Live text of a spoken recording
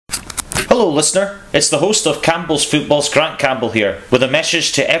Hello listener, it's the host of Campbell's Football's Grant Campbell here, with a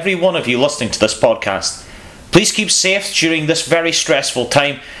message to every one of you listening to this podcast. Please keep safe during this very stressful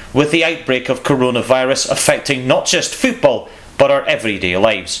time with the outbreak of coronavirus affecting not just football, but our everyday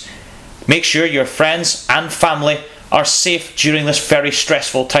lives. Make sure your friends and family are safe during this very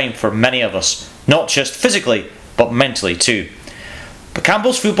stressful time for many of us, not just physically, but mentally too. But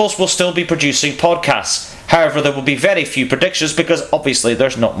Campbell's Footballs will still be producing podcasts. However, there will be very few predictions because obviously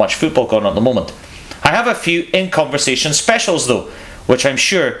there's not much football going on at the moment. I have a few in-conversation specials though, which I'm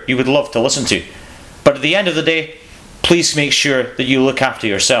sure you would love to listen to. But at the end of the day, please make sure that you look after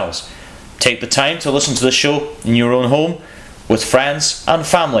yourselves. Take the time to listen to the show in your own home, with friends and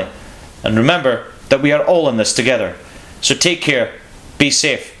family. And remember that we are all in this together. So take care, be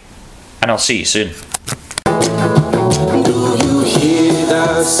safe, and I'll see you soon. Do you hear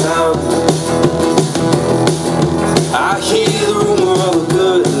that sound? I hear the rumor of a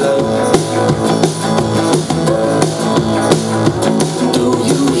good life. Do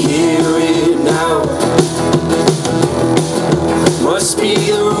you hear it now? Must be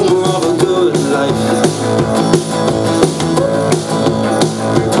the rumor of a good life.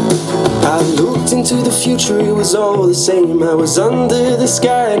 I looked into the future, it was all the same. I was under the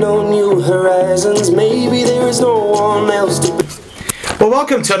sky, no new horizons. Maybe there is no one else to be. Well,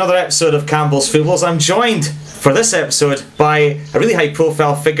 welcome to another episode of Campbell's Footballs. I'm joined for this episode by a really high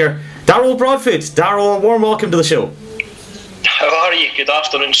profile figure, Darryl Broadfoot. Darryl, a warm welcome to the show. How are you? Good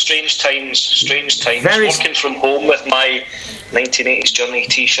afternoon. Strange times. Working from home with my 1980s Journey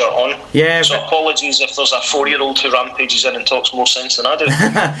t-shirt on. Yeah. So apologies if there's a 4-year-old who rampages in and talks more sense than I do.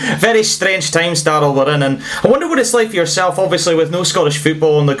 Very strange times, Darryl, we're in, and I wonder what it's like for yourself, obviously with no Scottish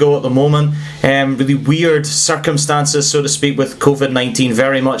football on the go at the moment, really weird circumstances, so to speak, with COVID-19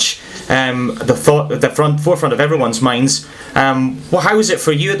 very much the forefront of everyone's minds. How is it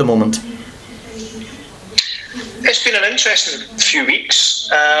for you at the moment? It's been an interesting few weeks,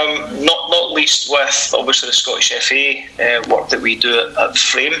 not least with obviously the Scottish FA work that we do at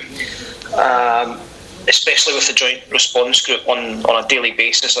Frame, especially with the joint response group on a daily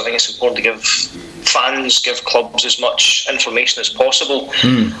basis. I think it's important to give clubs as much information as possible,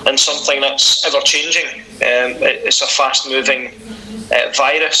 and something that's ever changing. It's a fast moving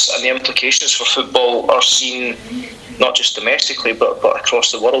virus, and the implications for football are seen not just domestically but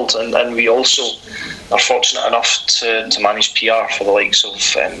across the world, and we also are fortunate enough to manage PR for the likes of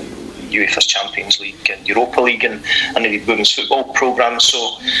UEFA's Champions League and Europa League and the women's football programme.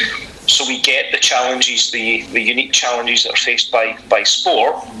 So we get the challenges, the unique challenges that are faced by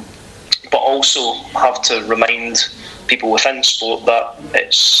sport, but also have to remind people within sport that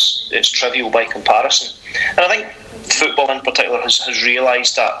it's trivial by comparison. And I think football in particular has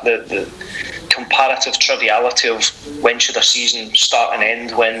realised that the comparative triviality of when should a season start and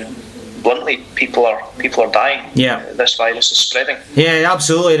end when bluntly people are dying. Yeah, this virus is spreading. Yeah,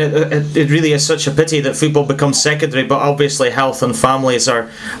 absolutely. It really is such a pity that football becomes secondary, but obviously health and families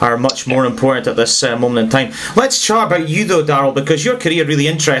are much more important at this moment in time. Let's chat about you though, Darryl, because your career really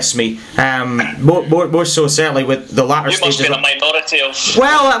interests me. More so certainly with the latter stages. You must be in a minority of.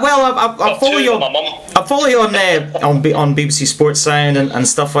 I'll follow you on BBC Sports Sound and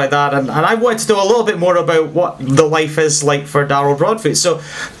stuff like that, and I wanted to know a little bit more about what the life is like for Darryl Broadfoot. So,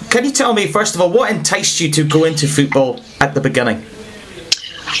 can you tell me, first of all, what enticed you to go into football at the beginning?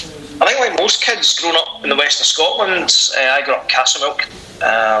 I think like most kids growing up in the west of Scotland, I grew up in Castlemilk,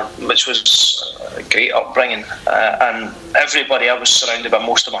 which was a great upbringing, and everybody, I was surrounded by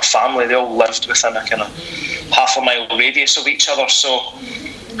most of my family, they all lived within a kind of half a mile radius of each other, so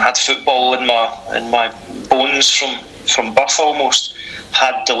I had football in my bones from birth almost.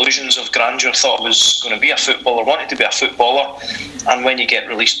 Had delusions of grandeur, thought I was going to be a footballer, wanted to be a footballer, and when you get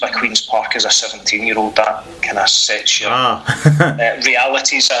released by Queen's Park as a 17-year-old, that kind of sets your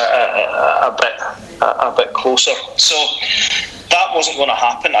realities a bit closer. So that wasn't going to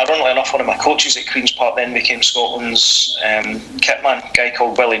happen. Ironically enough, one of my coaches at Queen's Park then became Scotland's kitman, a guy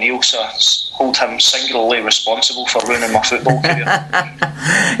called Willie Neal, so I hold him singularly responsible for ruining my football career.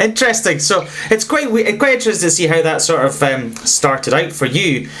 Interesting. So it's quite interesting to see how that sort of started out for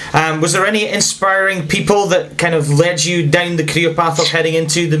you. Was there any inspiring people that kind of led you down the career path of heading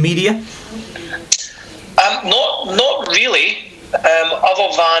into the media? Not really, other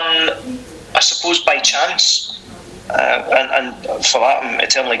than I suppose by chance. And for that I'm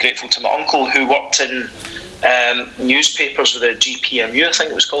eternally grateful to my uncle, who worked in newspapers with the GPMU, I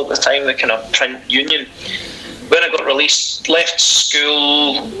think it was called at the time, the kind of print union. When I got released, left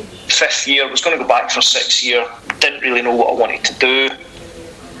school 5th year, was going to go back for 6th year, didn't really know what I wanted to do.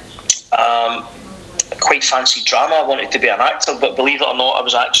 Quite fancied drama, I wanted to be an actor, but believe it or not, I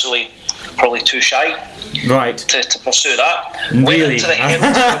was actually probably too shy to pursue that. Really? Went into the Herald.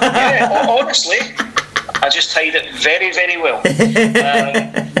 Yeah, honestly, I just tied it very, very well.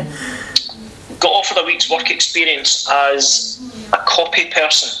 Got offered a week's work experience as a copy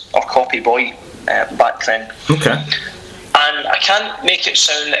person or copy boy back then. Okay. And I can't make it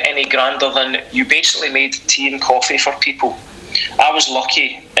sound any grander than you basically made tea and coffee for people. I was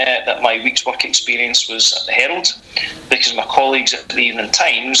lucky that my week's work experience was at the Herald, because my colleagues at the Evening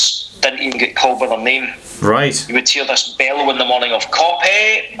Times didn't even get called by their name. Right. You would hear this bellow in the morning of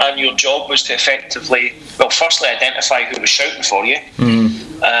copy, and your job was to effectively, well, firstly identify who was shouting for you,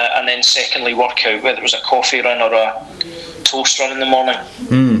 and then secondly work out whether it was a coffee run or a toast run in the morning.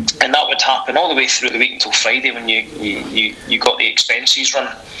 And that would happen all the way through the week until Friday, when you got the expenses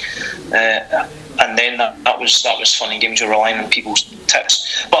run. And then that was fun and games. You're relying on people's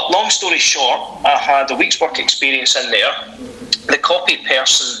tips. But long story short, I had a week's work experience in there. The copy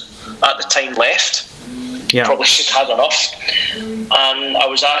person at the time left. Yeah. Probably she'd had enough. And I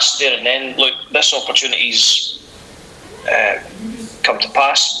was asked there and then, look, this opportunity's come to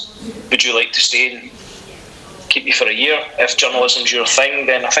pass. Would you like to stay and keep you for a year? If journalism's your thing,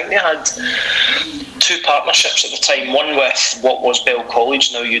 then I think they had 2 partnerships at the time, one with what was Bell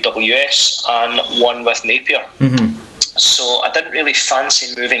College, now UWS, and one with Napier. So I didn't really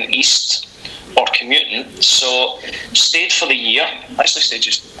fancy moving east or commuting, so stayed for the year. Actually stayed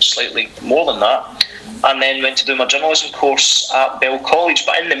just slightly more than that, and then went to do my journalism course at Bell College.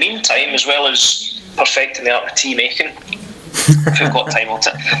 But in the meantime, as well as perfecting the art of tea making, if we've got time,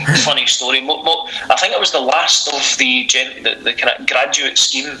 funny story. I think it was the last of the kind of graduate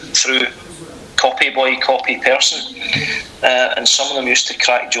scheme through copy boy, copy person, and some of them used to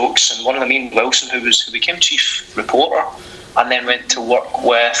crack jokes. And one of them, Ian Wilson, who became chief reporter, and then went to work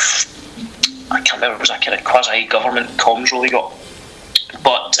with, I can't remember, it was a kind of quasi-government comms role he got.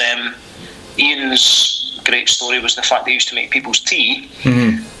 But Ian's great story was the fact they used to make people's tea,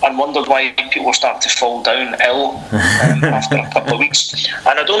 and wondered why people were starting to fall down ill after a couple of weeks.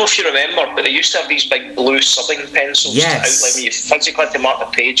 And I don't know if you remember, but they used to have these big blue subbing pencils to outline when you physically had to mark the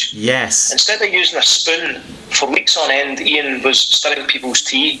page. Yes. Instead of using a spoon, for weeks on end, Ian was stirring people's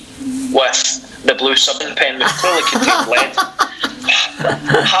tea with the blue subbing pen, which clearly contained lead.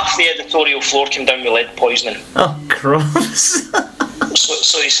 Half the editorial floor came down with lead poisoning. Oh, gross.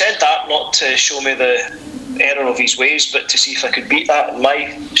 So he said that not to show me the error of his ways, but to see if I could beat that in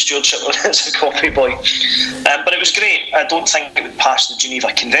my stewardship as a copy boy. But it was great. I don't think it would pass the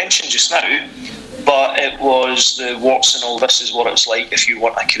Geneva Convention just now, but it was the warts and all. This is what it's like if you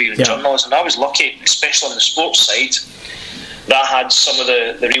want a career in journalism. I was lucky, especially on the sports side, that I had some of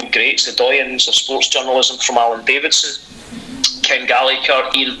the real greats, the doyens of sports journalism, from Alan Davidson, Ken Gallagher,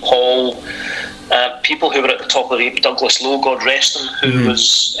 Ian Paul, people who were at the top of the heap. Douglas Lowe, God rest him, who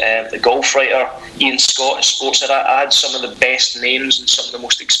was the golf writer. Ian Scott, a sports editor. I had some of the best names and some of the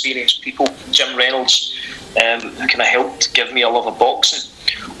most experienced people. Jim Reynolds, who kind of helped give me a love of boxing.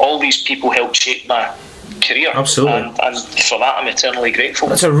 All these people helped shape my career. Absolutely. And for that I'm eternally grateful.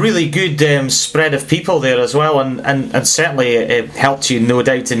 That's a really good spread of people there as well, and certainly it helped you, no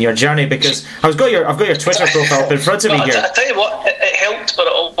doubt, in your journey, because I've got your Twitter profile up in front of me here. I tell you what, it helped, but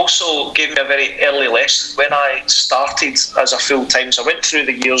it also gave me a very early lesson. When I started as a full-time, so I went through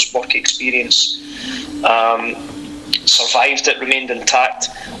the year's work experience, survived it, remained intact,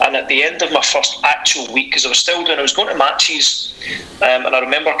 and at the end of my first actual week, because I was going to matches, and I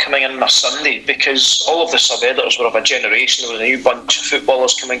remember coming in on a Sunday, because all of the sub-editors were of a generation. There was a new bunch of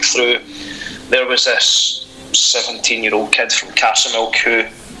footballers coming through. There was this 17-year-old kid from Castlemilk who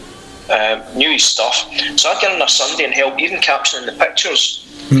knew his stuff, so I'd get on a Sunday and help even captioning the pictures,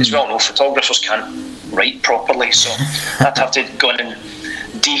 because we all know photographers can't write properly, so I'd have to go in and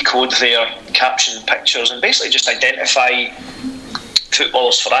decode their caption pictures and basically just identify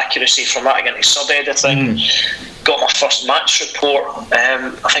footballers for accuracy. From that I got into sub-editing, got my first match report.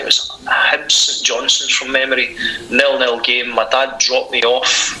 I think it was Hibs St Johnstone from memory, 0-0 game. My dad dropped me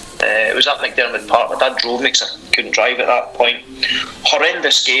off. It was at McDermott Park. My dad drove me because I couldn't drive at that point.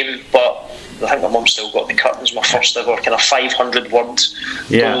 Horrendous game, but I think my mum still got the curtains. My first ever kind of 500 word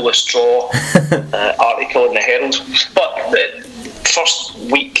goalless draw article in the Herald. But first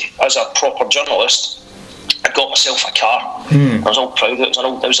week as a proper journalist, I got myself a car. I was all proud of it.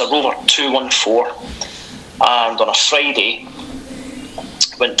 It was a Rover 214, and on a Friday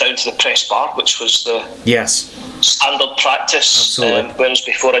went down to the press bar, which was the standard practice. Whereas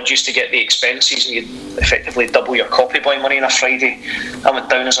before I'd used to get the expenses and you'd effectively double your copy boy money on a Friday. I went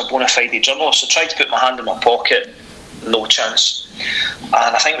down as a bona fide journalist, so I tried to put my hand in my pocket, no chance. And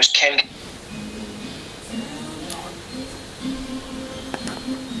I think it was Ken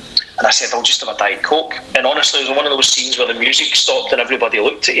And I said, I'll just have a Diet Coke. And honestly, it was one of those scenes where the music stopped and everybody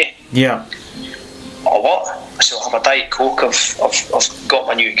looked at you. Yeah. Oh, what? I said, I'll have a Diet Coke. I've got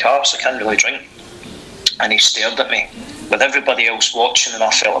my new car, so I can't really drink. And he stared at me with everybody else watching, and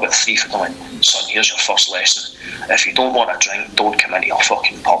I felt about 3 foot. I went, son, here's your first lesson. If you don't want to drink, don't come into your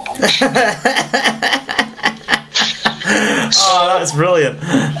fucking pub. Oh, that's brilliant.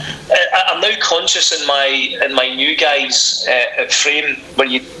 I'm now conscious in my new guys at Frame, where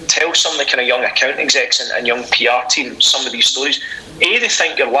you tell some of the kind of young account execs and young PR team some of these stories. A, they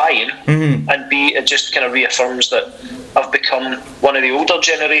think you're lying, and B, it just kind of reaffirms that I've become one of the older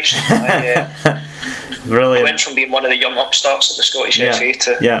generation. Brilliant. I went from being one of the young upstarts at the Scottish FA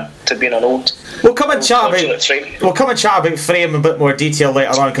to being an old. We'll come and chat about Frame in a bit more detail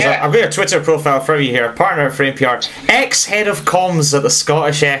later on, because I've got a Twitter profile for you here. Partner of Frame PR, ex-head of comms at the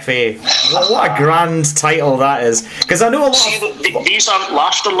Scottish FA. What a grand title that is. Because I know a lot. These aren't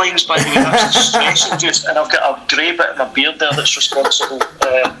laughter lines, by the way. That's stress induced, and I've got a grey bit in my beard there that's responsible.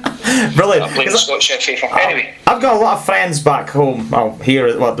 Brilliant. I'm playing the Scottish FA for. Anyway, I've got a lot of friends back home. Well,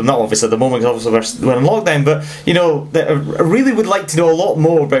 here, well, not obviously at the moment, because obviously we're in lockdown. But you know, I really would like to know a lot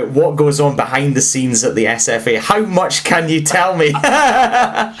more about what goes on behind the scenes at the SFA. How much can you tell me?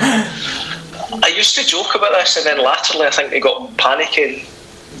 I used to joke about this, and then latterly I think they got panicking.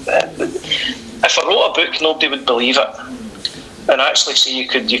 If I wrote a book, nobody would believe it, and actually say you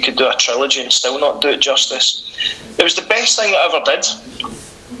could do a trilogy and still not do it justice. It was the best thing I ever did.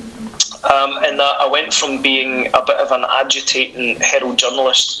 In that I went from being a bit of an agitating Herald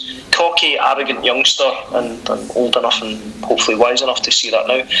journalist, cocky, arrogant youngster, and I'm old enough and hopefully wise enough to see that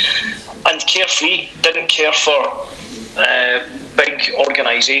now, and carefree, didn't care for big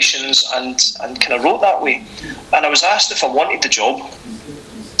organisations, and kind of wrote that way. And I was asked if I wanted the job.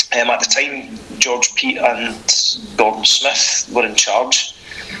 At the time, George Peat and Gordon Smith were in charge,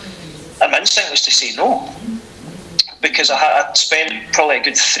 and my instinct was to say no, because I'd spent probably a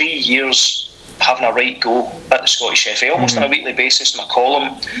good 3 years having a right go at the Scottish FA, almost on a weekly basis. My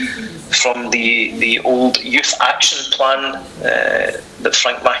column from the old youth action plan that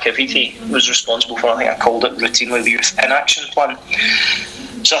Frank McAveety was responsible for. I think I called it routinely the youth inaction plan.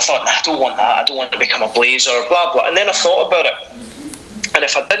 So I thought, I don't want that. I don't want to become a blazer, blah blah. And then I thought about it, and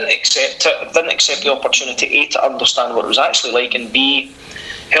if I didn't accept the opportunity, A, to understand what it was actually like, and B,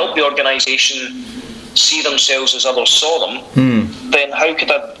 help the organisation see themselves as others saw them, then how could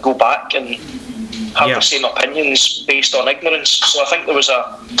I go back and have the same opinions based on ignorance? So I think there was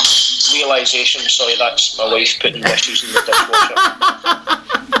a realisation. Sorry, that's my wife putting dishes in the dishwasher.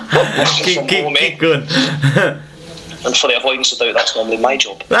 keep going. And for the avoidance of doubt, that's normally my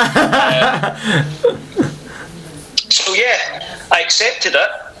job. So I accepted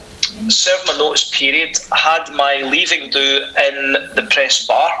it, served my notice period, had my leaving due in the press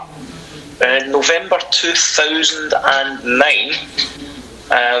bar. November 2009,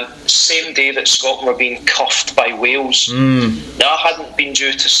 same day that Scotland were being cuffed by Wales. Now, I hadn't been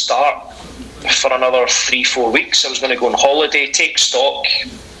due to start for another 3-4 weeks. I was going to go on holiday, take stock,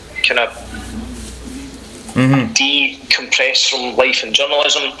 kind of decompress from life in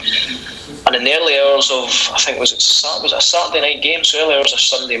journalism. And in the early hours of, I think was a Saturday night game, so early hours of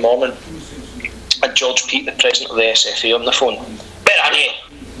Sunday morning, I had George Peat, the president of the SFA, on the phone.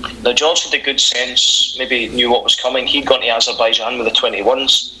 Now, George had a good sense, maybe knew what was coming. He'd gone to Azerbaijan with the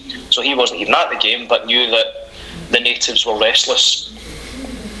 21s, so he wasn't even at the game, but knew that the natives were restless.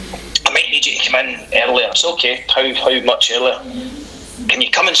 I might need you to come in earlier. I said, okay, how much earlier? Can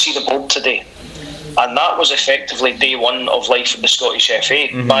you come and see the board today? And that was effectively day one of life at the Scottish FA.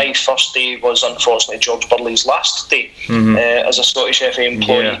 My first day was, unfortunately, George Burley's last day as a Scottish FA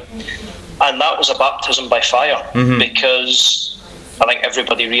employee. And that was a baptism by fire, because I think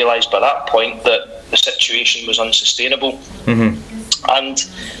everybody realised by that point that the situation was unsustainable. And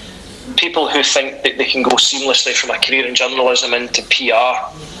people who think that they can go seamlessly from a career in journalism into PR,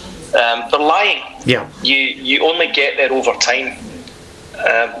 they're lying. You only get there over time.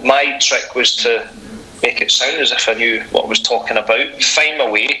 My trick was to make it sound as if I knew what I was talking about, find my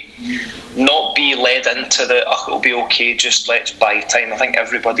way, not be led into the, it'll be okay, just let's buy time. I think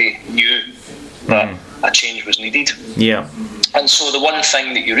everybody knew that a change was needed. And so the one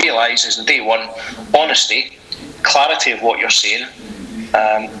thing that you realise is, in day one, honesty, clarity of what you're saying,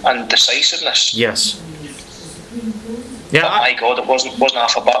 and decisiveness. But my God, it wasn't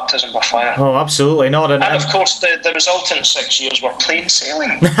half a baptism by fire. Oh, absolutely not. And of course, the resultant 6 years were plain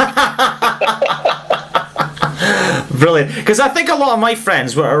sailing. Brilliant. Absolutely, because I think a lot of my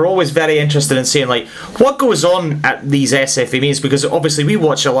friends are always very interested in seeing like what goes on at these SFA meetings, because obviously we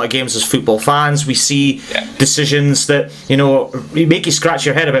watch a lot of games as football fans. We see decisions that make you scratch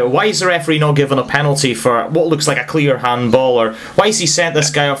your head about. Why is the referee not given a penalty for what looks like a clear handball, or why has he sent this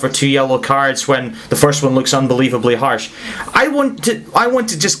guy off for 2 yellow cards when the first one looks unbelievably harsh? I want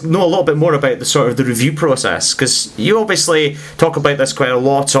to just know a little bit more about the sort of the review process, because you obviously talk about this quite a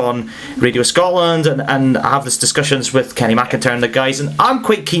lot on Radio Scotland and have these discussions with Kenny McIntyre and the guys, and I'm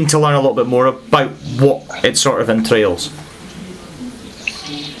quite keen to learn a little bit more about what it sort of entails.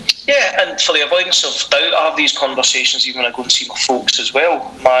 Yeah, and for the avoidance of doubt, I have these conversations even when I go and see my folks as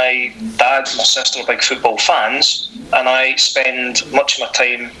well. My dad and my sister are big football fans, and I spend much of my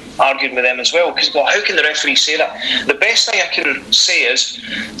time arguing with them as well, because how can the referee say that? The best thing I can say is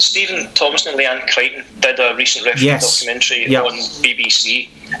Stephen Thomas and Leanne Crichton did a recent referee documentary on BBC,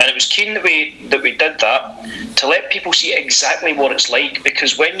 and it was keen that we did that to let people see exactly what it's like,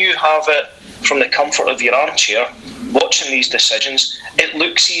 because when you have it from the comfort of your armchair watching these decisions, it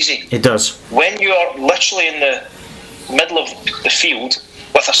looks easy. It does. When you are literally in the middle of the field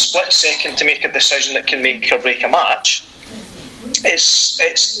with a split second to make a decision that can make or break a match,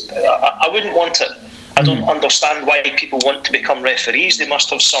 I wouldn't want it. I don't understand why people want to become referees. They must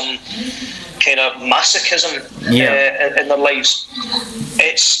have some kind of masochism in their lives.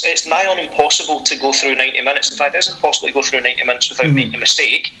 It's nigh on impossible to go through 90 minutes. In fact, it's impossible to go through 90 minutes without making a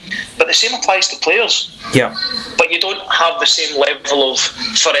mistake. But the same applies to players. Yeah. But you don't have the same level of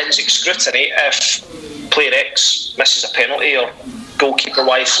forensic scrutiny if player X misses a penalty or goalkeeper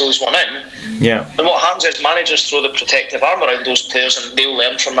Y throws one in. Yeah. And what happens is managers throw the protective arm around those players, and they'll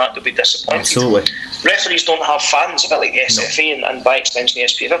learn from that. They'll be disappointed. Absolutely. Referees don't have fans, a bit like the SFA and by extension the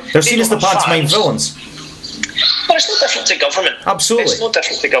SPFL. They're seen as the pantomime villains. But it's no different to government. Absolutely. It's no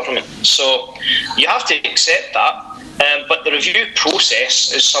different to government. So you have to accept that. But the review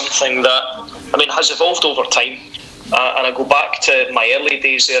process is something that, has evolved over time. And I go back to my early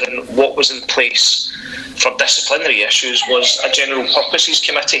days there, and what was in place for disciplinary issues was a general purposes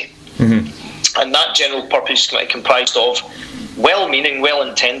committee. And that general purposes committee comprised of well-meaning,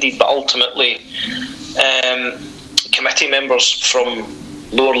 well-intended, but ultimately committee members from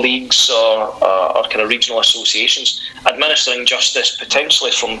lower leagues or kind of regional associations administering justice,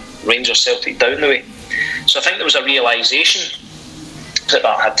 potentially from Rangers, Celtic down the way. So I think there was a realisation that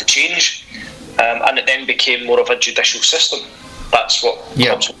had to change, and it then became more of a judicial system. That's what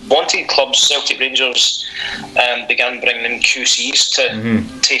clubs wanted. Clubs, Celtic, Rangers, began bringing in QCs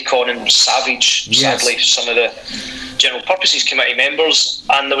to take on and savage, sadly, some of the General Purposes Committee members,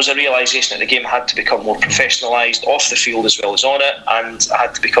 and there was a realisation that the game had to become more professionalised off the field as well as on it, and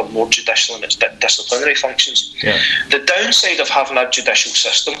had to become more judicial in its disciplinary functions. The downside of having a judicial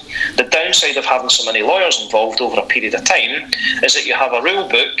system, the downside of having so many lawyers involved over a period of time, is that you have a rule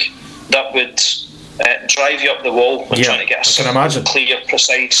book that would drive you up the wall when trying to get a simple, clear,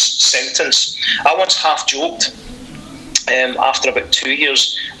 precise sentence. I once half joked after about 2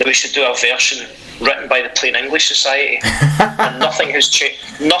 years that we should do a version written by the Plain English Society, and nothing has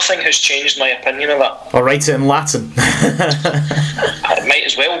changed my opinion of that. Or write it in Latin. It might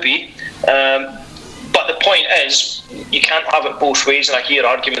as well be. But the point is, you can't have it both ways, and I hear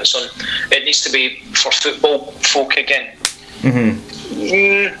arguments on it needs to be for football folk again.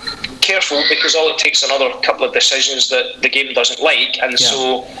 Careful, because all it takes another couple of decisions that the game doesn't like, and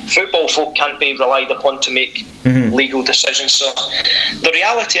so football folk can't be relied upon to make legal decisions. So the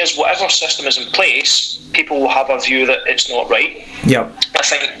reality is, whatever system is in place, people will have a view that it's not right. I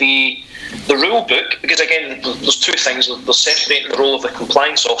think the rule book, because again, there's two things. There's separating the role of the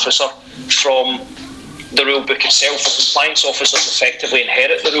compliance officer from the rule book itself. The compliance officers effectively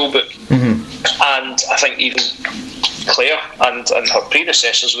inherit the rule book, and I think even Claire and her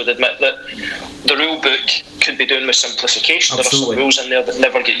predecessors would admit that the rule book could be doing with simplification. Absolutely. There are some rules in there that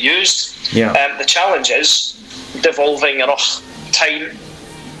never get used. The challenge is devolving enough time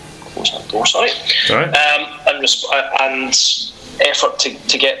and effort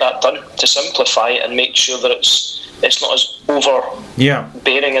to get that done, to simplify it and make sure that it's not as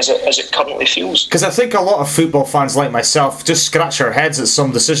overbearing as it currently feels. Because I think a lot of football fans like myself just scratch our heads at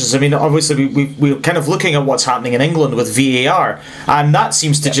some decisions. Obviously we're kind of looking at what's happening in England with VAR, and that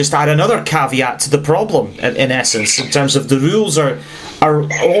seems to just add another caveat to the problem in essence, in terms of the rules are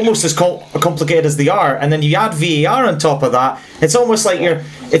almost as complicated as they are, and then you add VAR on top of that. It's almost like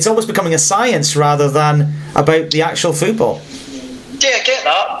it's almost becoming a science rather than about the actual football. Yeah, I get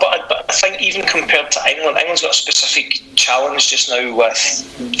that, but I think even compared to England's got a specific challenge just now with,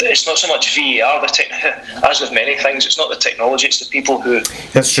 it's not so much VAR, as with many things, it's not the technology, it's the people who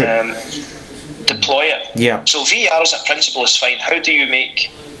That's true. the deploy it. Yeah. So VAR as a principle is fine. How do you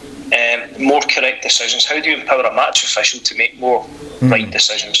make more correct decisions? How do you empower a match official to make more right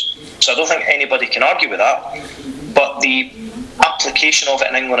decisions? So I don't think anybody can argue with that. But the application of it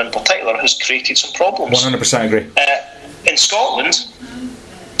in England in particular has created some problems. 100% agree. In Scotland,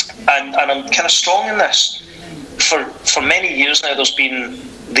 and I'm kind of strong in this, for many years now there's been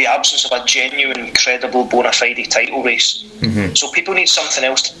the absence of a genuine, credible, bona fide title race. So people need something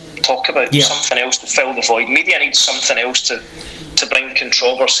else to talk about, something else to fill the void. Media needs something else to bring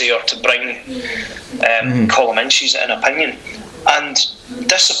controversy or to bring column inches in opinion. And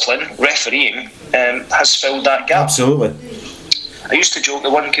discipline, refereeing, has filled that gap. Absolutely. I used to joke the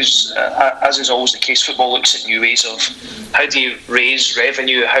one because, as is always the case, football looks at new ways of how do you raise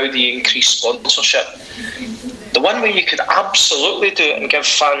revenue, how do you increase sponsorship. The one way you could absolutely do it and give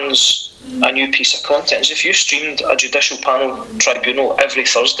fans a new piece of content is if you streamed a judicial panel tribunal every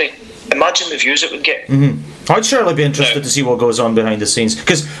Thursday. Imagine the views it would get. I'd surely be interested to see what goes on behind the scenes,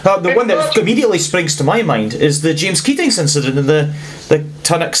 because the one that immediately springs to my mind is the James Keatings incident in the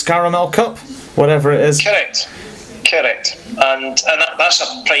Tunnocks Caramel Cup, whatever it is. Correct. And that's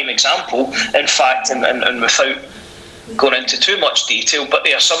a prime example, in fact, and without going into too much detail, but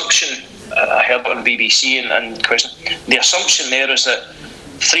the assumption, I heard it on BBC and question, the assumption there is that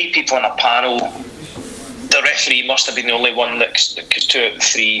 3 people on a panel, the referee must have been the only one that could 2 out of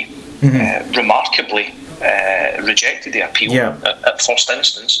 3 remarkably rejected the appeal at first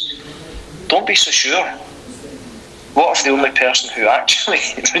instance. Don't be so sure. What if the only person who actually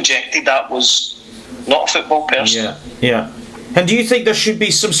rejected that was not a football person? Yeah. And do you think there should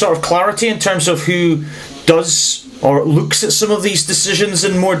be some sort of clarity in terms of who does or looks at some of these decisions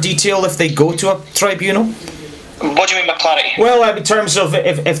in more detail if they go to a tribunal? What do you mean by clarity? Well, in terms of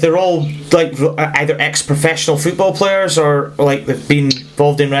if they're all like either ex-professional football players or like they've been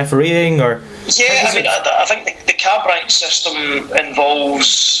involved in refereeing, or I think the cab rank system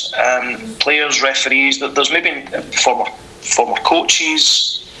involves players, referees. There's maybe former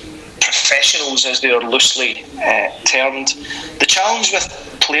coaches, professionals as they are loosely termed. The challenge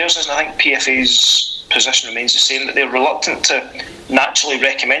with players is, and I think PFA's position remains the same, that they're reluctant to naturally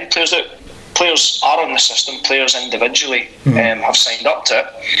recommend players out. Players are on the system, players individually have signed up to it.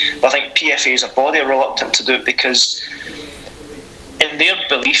 But I think PFA as a body are reluctant to do it because in their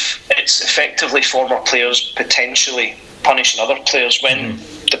belief it's effectively former players potentially punishing other players, when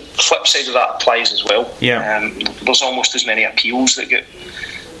the flip side of that applies as well. There's almost as many appeals that get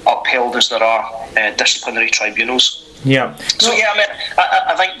upheld as there are disciplinary tribunals.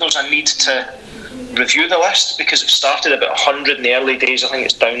 I think there's a need to review the list, because it started about 100 in the early days. I think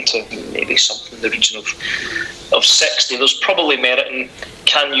it's down to maybe something in the region of 60. There's probably merit in,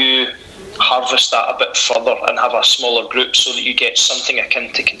 can you harvest that a bit further and have a smaller group so that you get something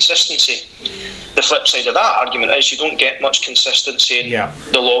akin to consistency? The flip side of that argument is you don't get much consistency in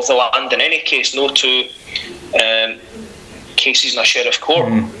the law of the land in any case. No 2 cases in a sheriff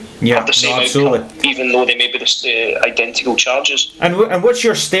court have the same outcome, even though they may be the identical charges. And what's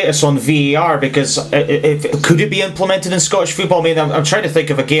your status on VAR? Because could it be implemented in Scottish football? I mean, I'm trying to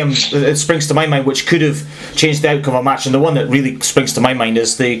think of a game that springs to my mind which could have changed the outcome of a match, and the one that really springs to my mind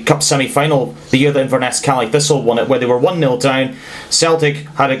is the Cup semi-final, the year that Inverness Caley Thistle won it, where they were 1-0 down. Celtic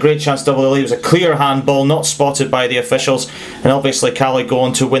had a great chance to double the lead. It was a clear handball, not spotted by the officials, and obviously Caley go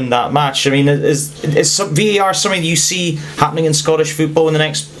on to win that match. I mean, is VAR something you see happening in Scottish football in the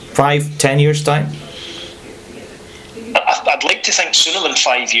next 5-10 years time? I'd like to think sooner than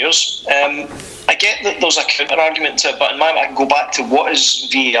 5 years. I get that there's a counter argument to it, but in my mind I can go back to what is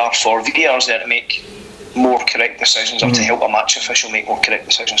VAR for. VAR is there to make more correct decisions, or to help a match official make more correct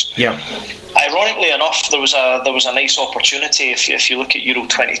decisions. Ironically enough, there was a nice opportunity. If you look at Euro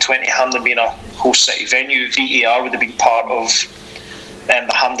 2020, Hampden being a host city venue, VAR would have been part of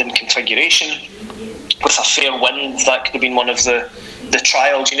the Hampden configuration. With a fair wind, that could have been one of the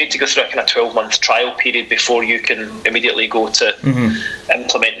trials. You need to go through a kind of 12-month trial period before you can immediately go to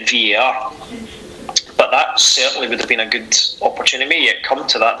implement VAR. But that certainly would have been a good opportunity. May yet come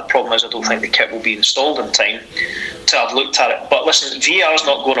to that. The problem is I don't think the kit will be installed in time to have looked at it. But listen, VAR is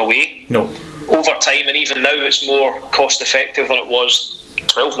not going away. No. Over time, and even now, it's more cost effective than it was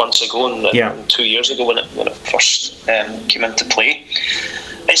 12 months ago and 2 years ago when it first came into play.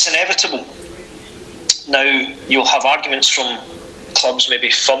 It's inevitable. Now, you'll have arguments from clubs maybe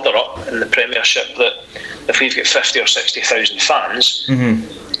further up in the Premiership that if we've got 50 or 60,000 fans,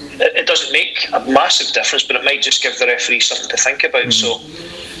 it doesn't make a massive difference, but it might just give the referee something to think about. So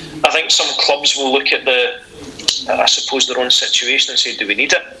I think some clubs will look at their own situation and say, do we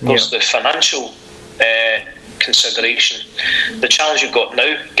need it? There's the financial consideration. The challenge you've got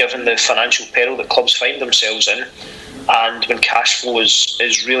now, given the financial peril that clubs find themselves in, and when cash flow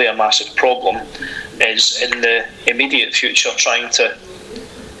is really a massive problem, is in the immediate future trying to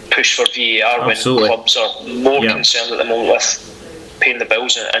push for VAR. Absolutely. When clubs are more concerned at the moment with paying the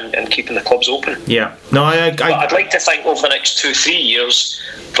bills and keeping the clubs open. Yeah. No, but I'd like to think over the next 2-3 years,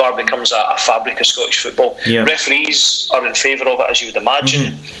 VAR becomes a fabric of Scottish football. Yeah. Referees are in favour of it, as you would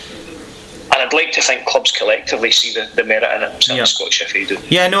imagine. And I'd like to think clubs collectively see the merit in it, certainly Scottish FA do.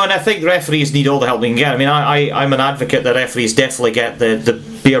 Yeah, no, and I think referees need all the help they can get. I mean, I'm an advocate that referees definitely get the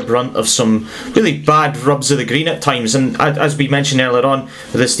bare brunt of some really bad rubs of the green at times. And as we mentioned earlier on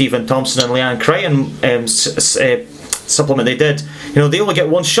with the Stephen Thompson and Leanne Crichton supplement they did, they only get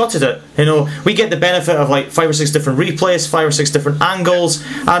one shot at it. We get the benefit of like 5 or 6 different replays, 5 or 6 different angles,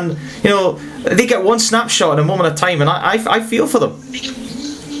 and they get one snapshot in a moment of time, and I feel for them.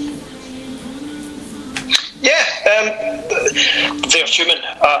 They're human.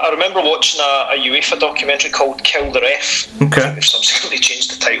 I remember watching a UEFA documentary called Kill the Ref. Okay. They've subsequently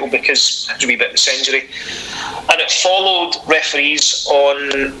changed the title because it was a wee bit incendiary. And it followed referees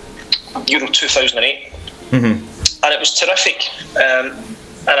on Euro 2008. And it was terrific. And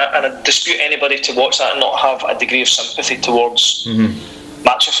I dispute anybody to watch that and not have a degree of sympathy towards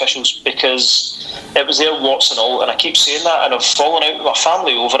match officials, because it was their warts and all. And I keep saying that, and I've fallen out with my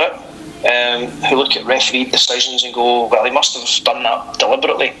family over it. Who look at referee decisions and go, well, they must have done that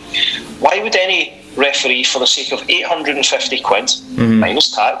deliberately. Why would any referee, for the sake of 850 quid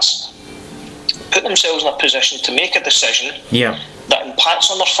minus tax, put themselves in a position to make a decision that impacts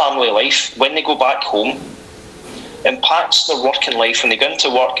on their family life when they go back home, impacts their working life when they go into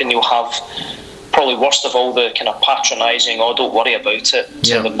work, and you'll have probably worst of all the kind of patronising, oh, don't worry about it,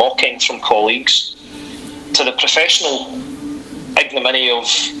 to the mocking from colleagues, to the professional ignominy of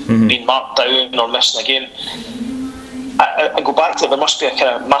being marked down or missing a game. I go back to it, there must be a kind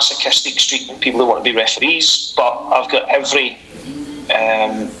of masochistic streak in people who want to be referees, but I've got every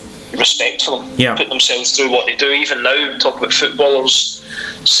respect for them, putting themselves through what they do. Even now, talk about footballers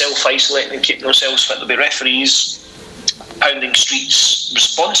self-isolating and keeping themselves fit to be referees, pounding streets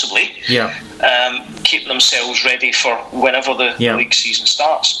responsibly, keeping themselves ready for whenever the league season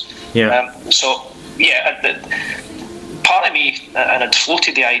starts. Part of me, and I'd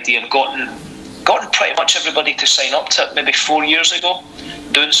floated the idea, of gotten pretty much everybody to sign up to it maybe 4 years ago,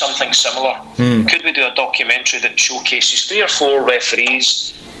 doing something similar. Could we do a documentary that showcases 3 or 4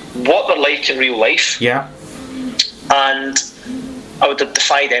 referees, what they're like in real life? And I would have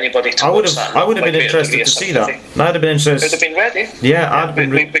defied anybody to watch that. I would have been interested to see that. I'd have been interested. Would have been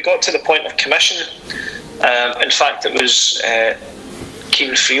ready. We got to the point of commission. In fact, it was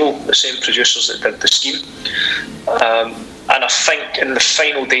Keen Friel, the same producers that did the scheme. And I think in the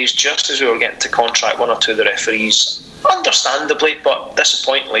final days, just as we were getting to contract 1 or 2 of the referees, understandably but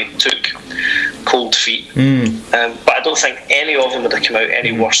disappointingly, took cold feet. But I don't think any of them would have come out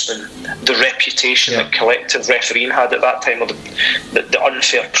any worse than the reputation that collective refereeing had at that time, or the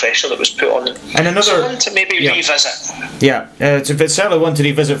unfair pressure that was put on them. And another one to maybe revisit. It's certainly one to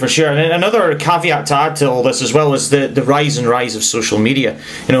revisit for sure. And another caveat to add to all this as well is the rise of social media.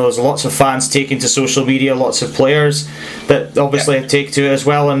 There's lots of fans taking to social media, lots of players that obviously take to it as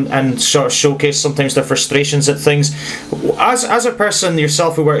well, and sort of showcase sometimes their frustrations at things. As a person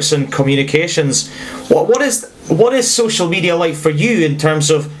yourself who works in communications, what is social media like for you in terms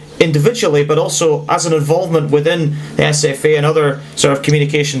of individually, but also as an involvement within the SFA and other sort of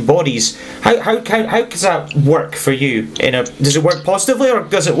communication bodies? How does that work for you? Does it work positively or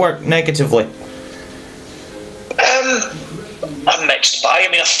does it work negatively? I'm mixed bag.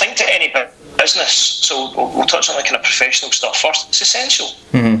 I think to any business, so we'll touch on the kind of professional stuff first, it's essential.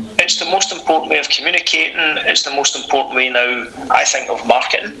 It's the most important way of communicating. It's the most important way now, I think, of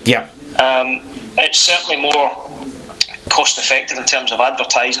marketing. It's certainly more cost effective in terms of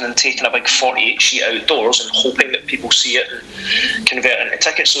advertising than taking a big 48 sheet outdoors and hoping that people see it and convert it into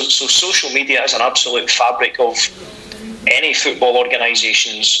tickets. So social media is an absolute fabric of any football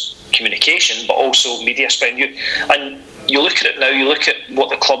organisation's communication, but also media spend. You look at it now, you look at what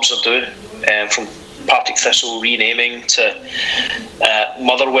the clubs are doing, from Partick Thistle renaming to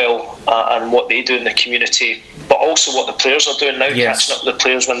Motherwell and what they do in the community, but also what the players are doing now, catching up with the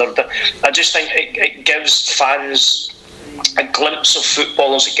players when they're done. I just think it gives fans a glimpse of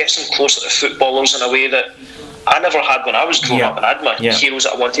footballers. It gets them closer to footballers in a way that I never had when I was growing up, and I had my heroes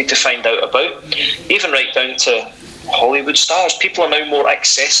that I wanted to find out about, even right down to Hollywood stars. People are now more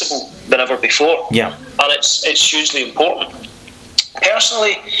accessible than ever before, and it's hugely important.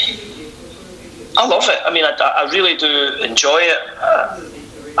 Personally, I love it. I really do enjoy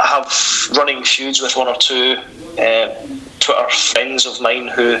it. I have running feuds with one or two Twitter friends of mine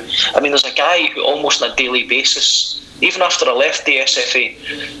who, there's a guy who almost on a daily basis, even after I left the SFA,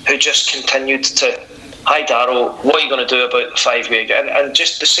 who just continued to, hi Darryl, what are you going to do about the 5-week? And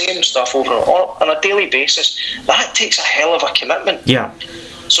just the same stuff over and on a daily basis. That takes a hell of a commitment. Yeah.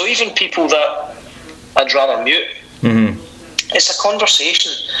 So even people that I'd rather mute, it's a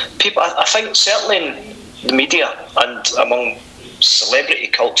conversation. People, I think certainly in the media and among celebrity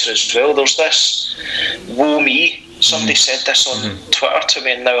culture as well, there's this, woe me, somebody said this on Twitter to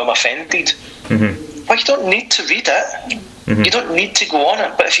me and now I'm offended. Well, you don't need to read it. You don't need to go on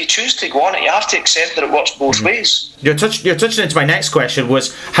it, but if you choose to go on it, you have to accept that it works both ways. You're touching into my next question,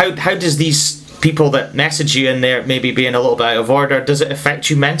 was how does these people that message you in there maybe being a little bit out of order, does it affect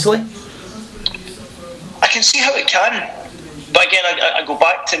you mentally? I can see how it can, but again, I go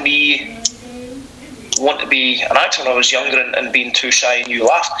back to me wanting to be an actor when I was younger and being too shy and you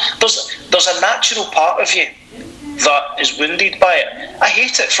laugh. There's a natural part of you that is wounded by it. I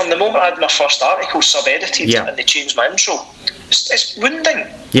hate it from the moment I had my first article sub-edited and they changed my intro. It's wounding.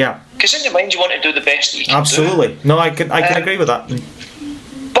 Yeah. Because in your mind you want to do the best that you can Absolutely. do. No, I can agree with that.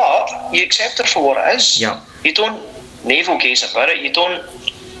 But you accept it for what it is. Yeah. You don't navel gaze about it. You don't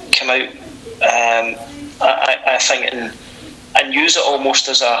come out, I think, and use it almost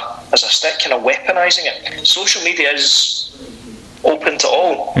as a stick, kind of weaponising it. Social media is open to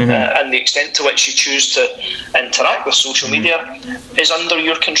all, and the extent to which you choose to interact with social media is under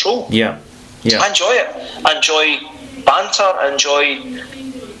your control. Yeah. I enjoy it. I enjoy banter. I enjoy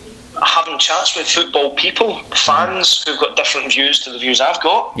having chats with football people, fans who've got different views to the views I've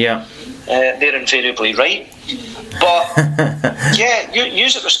got. Yeah. They're invariably right. But yeah, you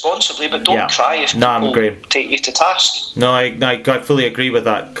use it responsibly, but don't cry if people take you to task. No, I fully agree with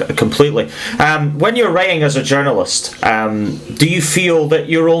that completely. When you're writing as a journalist, do you feel that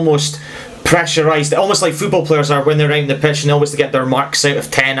you're almost pressurised, almost like football players are when they're out in the pitch and they always get their marks out of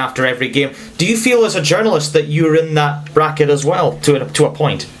 10 after every game? Do you feel as a journalist that you're in that bracket as well, to a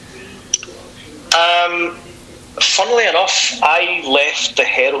point? Funnily enough, I left the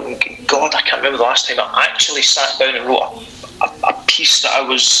Herald, and God, I can't remember the last time I actually sat down and wrote a piece that I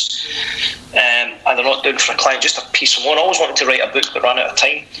was either not doing for a client, just a piece of one. I always wanted to write a book but ran out of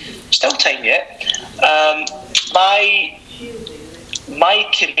time. Still time yet. My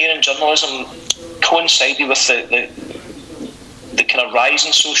career in journalism coincided with the kind of rise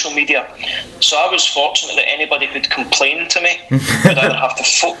in social media. So I was fortunate that anybody who'd complain to me would either have to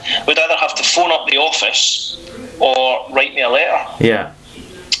phone up the office or write me a letter. Yeah.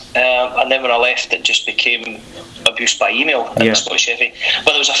 And then when I left, it just became abuse by email in the Scottish FA.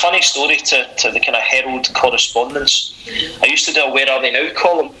 But there was a funny story to the kind of Herald correspondence. I used to do a Where Are They Now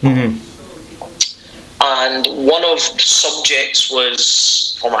column. And one of the subjects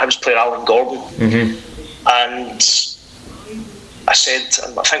was former Hibs player Alan Gordon. And I said,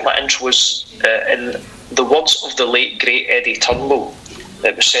 I think my intro was in the words of the late great Eddie Turnbull.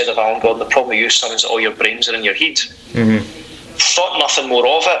 It was said of Alan Gordon, the problem with you, son, is that all your brains are in your head. Thought nothing more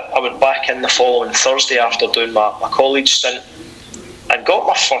of it. I went back in the following Thursday after doing my college stint and got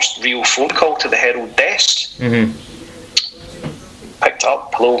my first real phone call to the Herald desk. Picked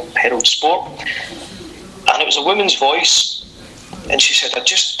up, hello, Herald Sport. And it was a woman's voice, and she said, I'd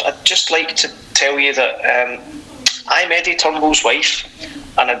just like to tell you that I'm Eddie Turnbull's wife,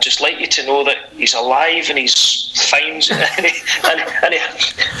 and I'd just like you to know that he's alive and he's fine, and he had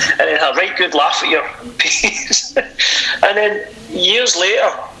a right good laugh at your piece. And then years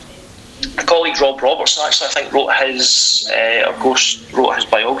later, a colleague, Rob Robertson, actually I think wrote his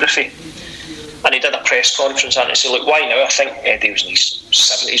biography, and he did a press conference and he said, look, why now? I think Eddie was in his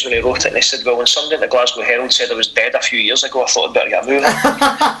 70s when he wrote it, and he said, well, when somebody in the Glasgow Herald said I was dead a few years ago, I thought I'd better get a move on.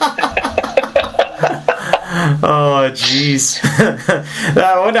 Oh, jeez.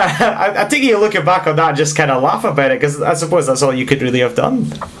 I think you're looking back on that and just kind of laugh about it, because I suppose that's all you could really have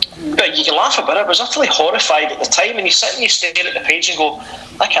done. But you can laugh about it. I was utterly horrified at the time, and you sit and you stare at the page and go,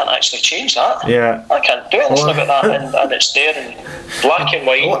 I can't actually change that. Yeah. I can't do anything about that, and it's there in black and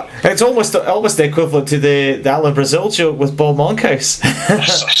white. Well, it's almost the equivalent to the Alan Brazil joke with Bob Monkhouse.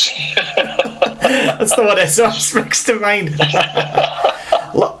 That's the one that sort of springs to mind.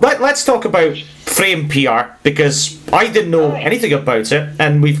 Let's talk about Frame PR, because I didn't know anything about it,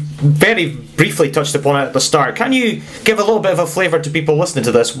 and we've very briefly touched upon it at the start. Can you give a little bit of a flavour to people listening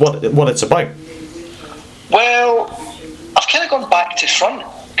to this, what it's about? Well, I've kind of gone back to front,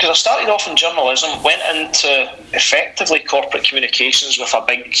 because I started off in journalism, went into effectively corporate communications with a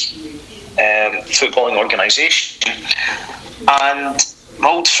big footballing organisation, and my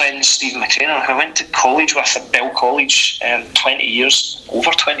old friend Stephen McCrae, who I went to college with at Bell College over 20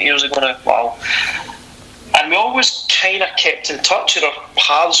 years ago now. Wow. And we always kind of kept in touch, and our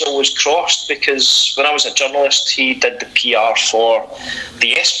paths always crossed, because when I was a journalist, he did the PR for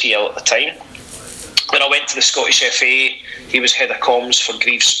the SPL at the time. When I went to the Scottish FA, he was head of comms for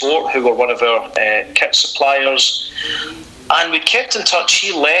Grieve Sport, who were one of our kit suppliers. And we kept in touch.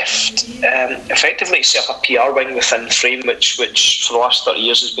 He left effectively to set up a PR wing within Frame, which for the last 30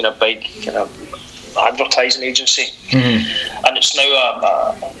 years has been a big kind of advertising agency. Mm-hmm. And it's now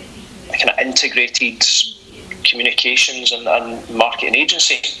a kind of integrated communications and marketing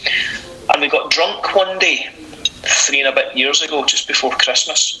agency. And we got drunk one day 3 and a bit years ago, just before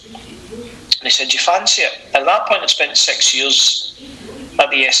Christmas, and he said, "Do you fancy it?" At that point, I'd spent 6 years at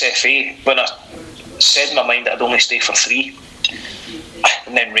the SFA, when I said in my mind that I'd only stay for 3,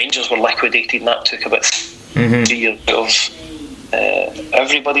 and then Rangers were liquidated, and that took about 3 years of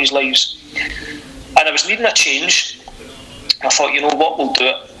everybody's lives. And I was needing a change. I thought, you know what, we'll do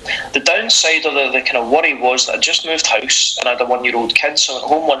it. The downside or the kind of worry was that I just moved house and I had a 1-year-old kid, so I went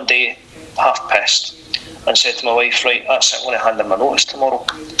home one day half pissed and said to my wife, "Right, that's it, I'm going to hand in my notice tomorrow."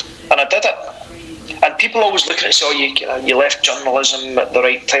 And I did it. And people always look at it and say, "Oh, you left journalism at the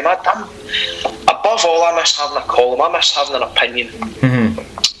right time." Above all, I miss having a column, I miss having an opinion.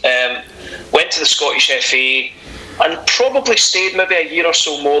 Went to the Scottish FA and probably stayed maybe a year or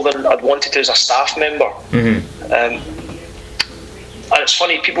so more than I'd wanted to as a staff member. And it's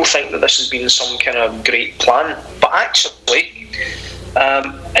funny, people think that this has been some kind of great plan, but actually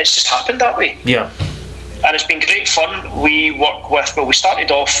it's just happened that way. Yeah. And it's been great fun. We work with, we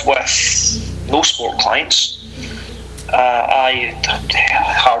started off with no sport clients. I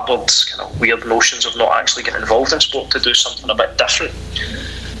harboured kind of weird notions of not actually getting involved in sport, to do something a bit different.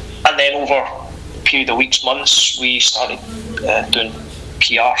 And then over a period of weeks, months, we started doing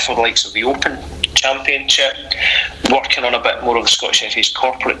PR for the likes of the Open Championship, working on a bit more of the Scottish FA's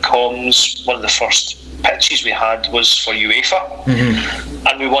corporate comms. One of the first pitches we had was for UEFA,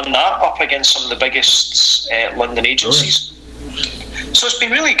 and we won that up against some of the biggest London agencies. So it's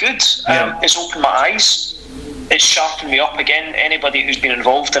been really good. It's opened my eyes, it's sharpened me up again. Anybody who's been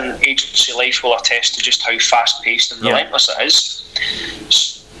involved in agency life will attest to just how fast paced and relentless it is.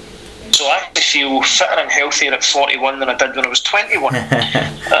 So I actually feel fitter and healthier at 41 than I did when I was 21.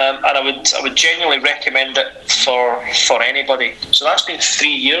 And I would genuinely recommend it for anybody. So that's been 3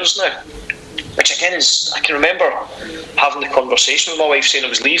 years now, which again is, I can remember having the conversation with my wife saying I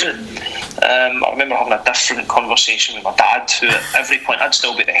was leaving. I remember having a different conversation with my dad, who at every point, I'd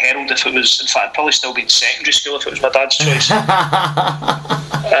still be the Herald if it was, in fact I'd probably still be in secondary school if it was my dad's choice.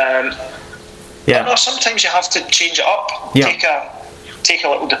 But no, sometimes you have to change it up, take a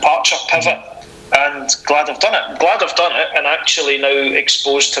little departure, pivot, and glad I've done it, and actually now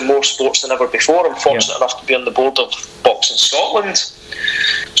exposed to more sports than ever before. I'm fortunate enough to be on the board of Boxing Scotland,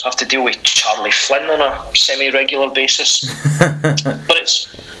 so I have to deal with Charlie Flynn on a semi-regular basis. but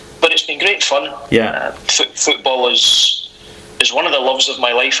it's been great fun. Football is one of the loves of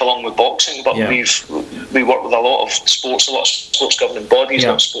my life, along with boxing, but we work with a lot of sports governing bodies, a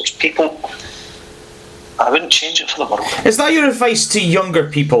lot of sports people. I wouldn't change it for the world. Is that your advice to younger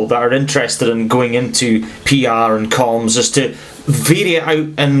people that are interested in going into PR and comms, is to vary it out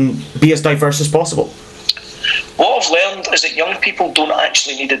and be as diverse as possible? What I've learned is that young people don't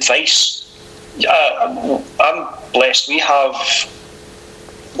actually need advice. I'm blessed. We have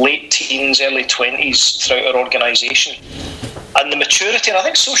late teens, early 20s throughout our organisation. And the maturity, and I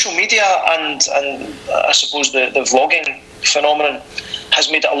think social media and I suppose the vlogging phenomenon has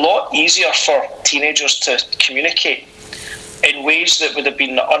made it a lot easier for teenagers to communicate in ways that would have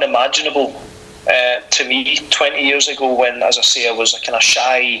been unimaginable to me 20 years ago, when, as I say, I was a kind of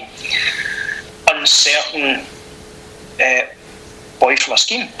shy, uncertain boy from a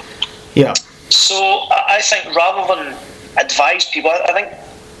scheme. So I think rather than advise people, I think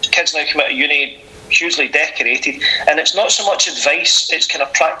kids now come out of uni hugely decorated, and it's not so much advice, it's kind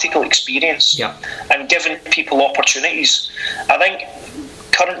of practical experience and giving people opportunities. I think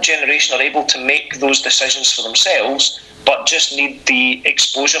current generation are able to make those decisions for themselves, but just need the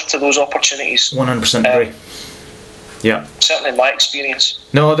exposure to those opportunities. 100% agree. Certainly in my experience.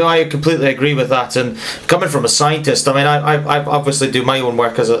 No, I completely agree with that. And coming from a scientist, I mean, I obviously do my own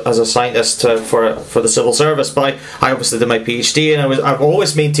work as a scientist for the civil service, but I obviously did my PhD, and I've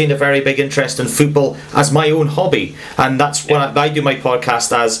always maintained a very big interest in football as my own hobby, and that's what I do my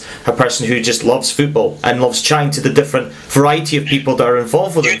podcast as a person who just loves football and loves chatting to the different variety of people that are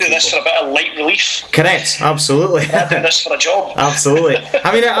involved with it. You do this for a bit of light relief. Correct, absolutely. I do this for a job. Absolutely.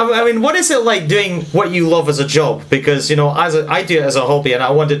 I mean, what is it like doing what you love as a job? Because, you know, I do it as a hobby, and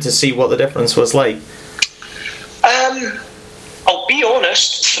I wanted to see what the difference was like. I'll be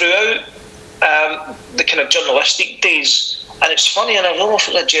honest, throughout the kind of journalistic days, and it's funny, and I don't know if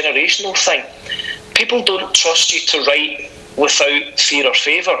it's a generational thing, people don't trust you to write without fear or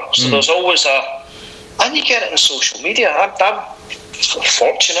favour. So there's always and you get it in social media. I'm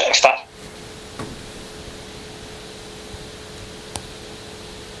fortunate if that.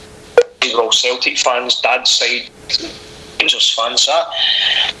 We were all Celtic fans, Dad's side, Rangers fans. So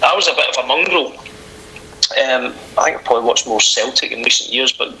I was a bit of a mongrel. I think I've probably watched more Celtic in recent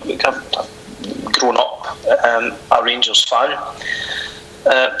years, but I've grown up a Rangers fan.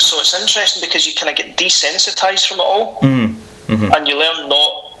 So it's interesting because you kind of get desensitised from it all, and you learn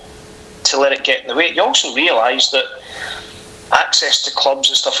not to let it get in the way. You also realise that access to clubs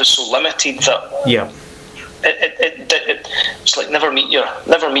and stuff is so limited that it's like never meet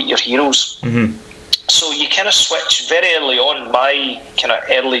your heroes. So you kind of switch very early on. My kind of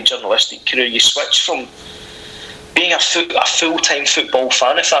early journalistic career, you switch from being a full-time football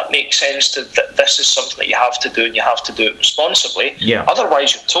fan, if that makes sense, to this is something that you have to do, and you have to do it responsibly.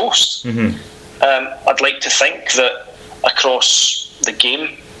 Otherwise you're toast. I'd like to think that across the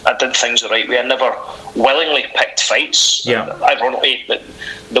game I did things the right way. I never willingly picked fights. Ironically,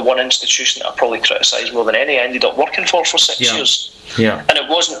 the one institution that I probably criticised more than any, I ended up working for 6 years. And it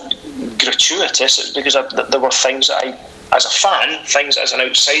wasn't gratuitous. It's because there were things that I, as a fan, things as an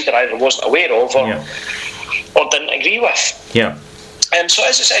outsider, I either wasn't aware of or didn't agree with. So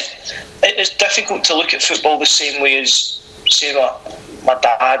as I said, it's difficult to look at football the same way as, say, my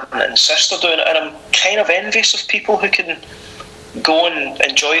dad and sister doing it, and I'm kind of envious of people who can go and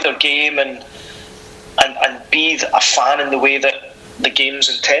enjoy their game and be a fan in the way that the game's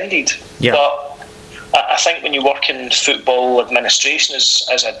intended. But I think when you work in football administration,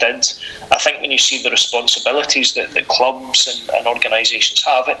 as I did, I think when you see the responsibilities that the clubs and organisations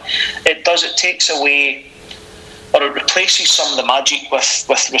have, it takes away, or it replaces some of the magic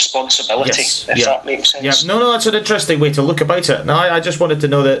with responsibility, if that makes sense. No, that's an interesting way to look about it. No, I just wanted to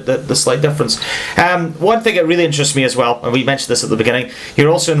know the slight difference. One thing that really interests me as well, and we mentioned this at the beginning, you're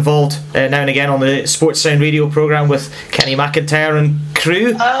also involved now and again on the Sports Sound radio programme with Kenny McIntyre and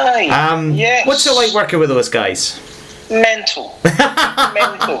crew. Yes. What's it like working with those guys? Mental.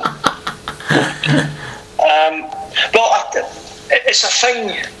 Mental. It's a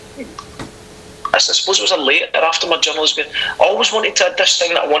thing. I suppose it was later after my journalism. I always wanted to, this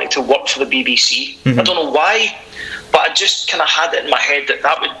thing that I wanted to work for the BBC. I don't know why, but I just kind of had it in my head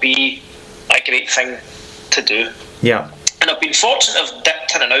that would be a great thing to do. And I've been fortunate to have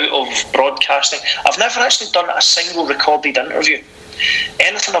dipped in and out of broadcasting. I've never actually done a single recorded interview.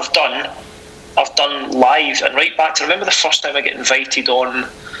 Anything I've done live, and right back to, remember the first time I get invited on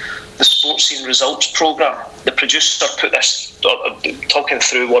the Sports Scene Results programme. The producer put this, talking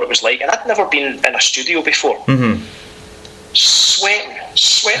through what it was like, and I'd never been in a studio before. Sweating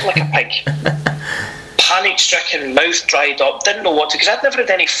like a pig, panic-stricken, mouth dried up, didn't know what to, because I'd never had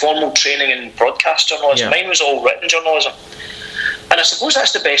any formal training in broadcast journalism. Mine was all written journalism, and I suppose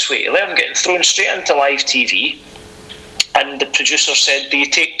that's the best way to learn, getting thrown straight into live TV. And the producer said, "Do you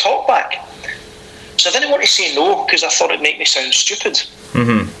take talk back?" So I didn't want to say no because I thought it'd make me sound stupid.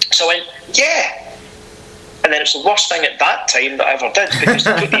 So I went, yeah. And then it's the worst thing at that time that I ever did, because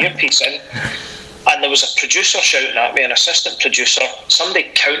they put the earpiece in and there was a producer shouting at me, an assistant producer,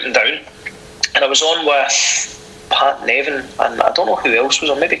 somebody counting down, and I was on with Pat Nevin and I don't know who else was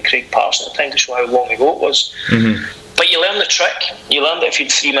on, maybe Craig Parson at the time, to show how long ago it was. But you learn the trick. You learn that if you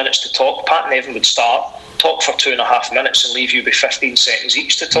had 3 minutes to talk, Pat Nevin would start, talk for 2.5 minutes and leave you with 15 seconds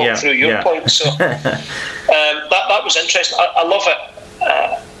each to talk through your points. So that was interesting. I love it.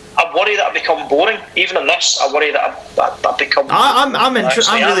 I worry that I become boring. Even in this, I worry that I become. I'm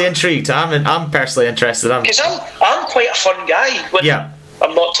really intrigued. I'm personally interested. Because I'm quite a fun guy.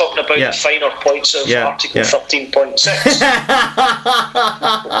 I'm not talking about the finer points of Article 13.6.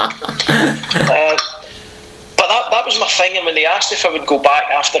 But that was my thing. And when they asked if I would go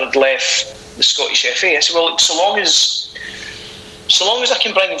back after I'd left the Scottish FA, I said, well, so long as I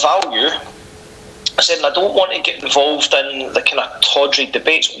can bring value, I said, and I don't want to get involved in the kind of tawdry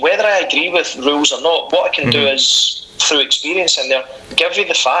debates, whether I agree with rules or not. What I can do is, through experience in there, give you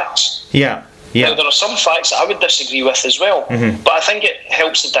the facts. Now, there are some facts that I would disagree with as well, but I think it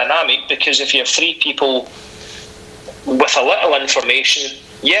helps the dynamic, because if you have 3 people with a little information,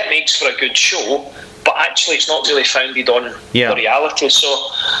 it makes for a good show, but actually it's not really founded on the reality.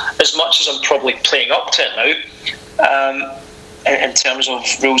 So as much as I'm probably playing up to it now, in terms of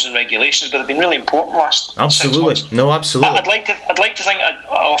rules and regulations, but they've been really important last 6 months. No, absolutely. I'd like to think I'd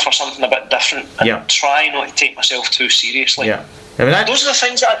offer something a bit different and try not to take myself too seriously. Yeah, I mean, those are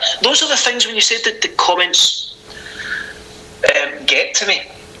the things when you said that the comments get to me.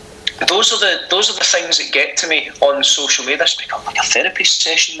 Those are the things that get to me on social media. It's become like a therapy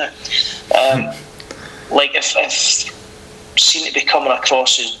session now. Like if seen to be coming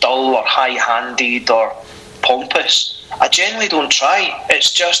across as dull or high-handed or pompous, I generally don't try.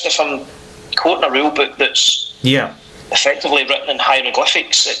 It's just if I'm quoting a rule book that's effectively written in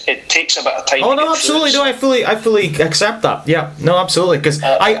hieroglyphics, it takes a bit of time. Oh no, absolutely. No, I fully accept that. Yeah, no, absolutely. Because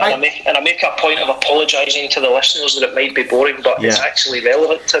I make a point of apologising to the listeners that it might be boring, but it's actually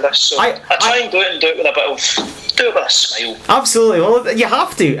relevant to this. So I try and do it with a smile. Absolutely. Well, you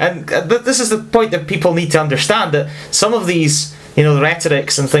have to, and this is the point that people need to understand, that some of these, the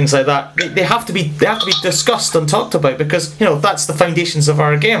rhetorics and things like that, they have to be discussed and talked about, because that's the foundations of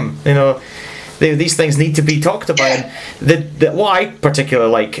our game. These things need to be talked about. And what I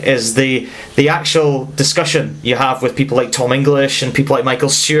particularly like is the actual discussion you have with people like Tom English and people like Michael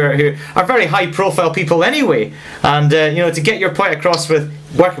Stewart, who are very high profile people anyway. And to get your point across with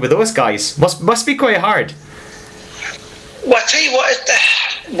working with those guys must be quite hard. Well, I tell you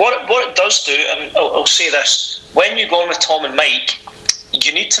what it does do, and I'll say this: when you go on with Tom and Mike,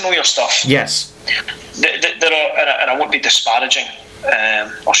 you need to know your stuff. Yes. There are, and I won't be disparaging,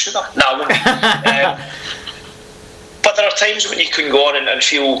 or should I? No, I won't. But there are times when you can go on and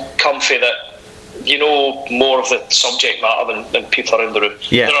feel comfy that you know more of the subject matter than people around the room.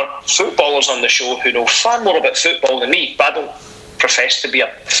 Yeah. There are footballers on the show who know far more about football than me, but I don't profess to be a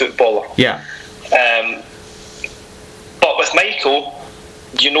footballer. Yeah. But with Michael,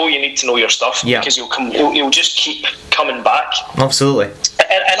 you need to know your stuff, because he'll just keep coming back. Absolutely.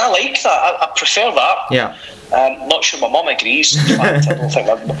 And I like that. I prefer that. Yeah. Not sure my mum agrees. In fact, I don't think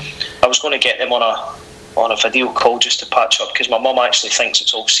I was going to get them on a video call just to patch up, because my mum actually thinks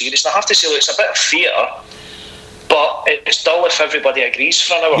it's all serious. And I have to say, look, it's a bit of theatre, but it's dull if everybody agrees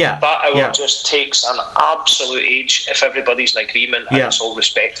for an hour. Yeah. That hour just takes an absolute age if everybody's in agreement and it's all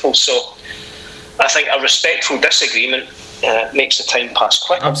respectful. So I think a respectful disagreement makes the time pass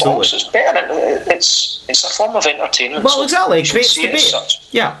quick. Absolutely. Also, it's better. It's a form of entertainment. Well, exactly. It creates debate.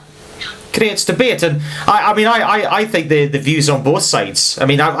 Yeah. Creates debate, and I think the views on both sides. I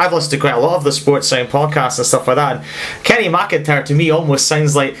mean, I've listened to quite a lot of the Sports Sound podcasts and stuff like that, and Kenny McIntyre to me almost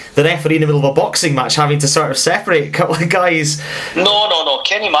sounds like the referee in the middle of a boxing match having to sort of separate a couple of guys. No,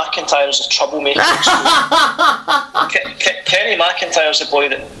 Kenny McIntyre is a troublemaker. Kenny McIntyre is the boy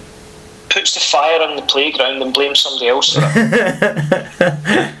that puts the fire on the playground and blames somebody else for it.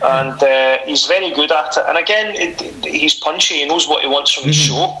 And he's very good at it. And again, he's punchy. He knows what he wants from his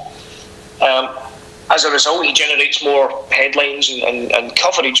show. As a result, he generates more headlines and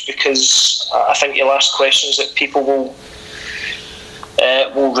coverage, because I think he'll ask questions that people will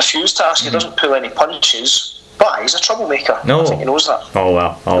refuse to ask. He doesn't pull any punches, but he's a troublemaker. No. I think he knows that. Oh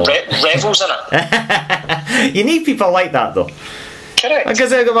well. Revels in it. You need people like that, though. Correct.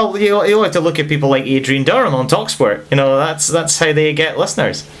 Because you have to look at people like Adrian Durham on TalkSport. That's how they get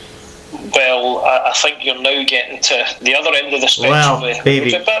listeners. Well, I think you're now getting to the other end of the spectrum. Well,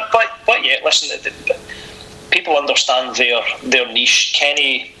 baby. But yeah, listen, people understand their niche.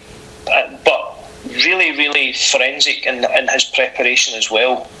 Kenny, but really, really forensic in his preparation as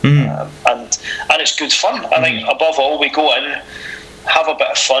well. And it's good fun. I think above all, we go in, have a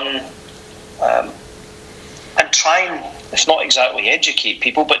bit of fun, and try and, if not exactly educate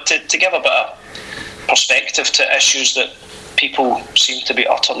people, but to give a bit of perspective to issues that people seem to be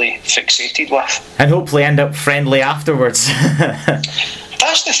utterly fixated with, and hopefully end up friendly afterwards.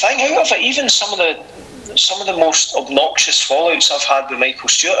 That's the thing. However, even some of the most obnoxious fallouts I've had with Michael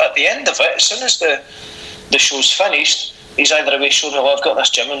Stewart, at the end of it, as soon as the show's finished, he's either away showing me, I've got this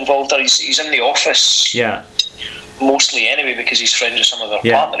gym involved, or he's in the office. Yeah. Mostly anyway, because he's friends with some of their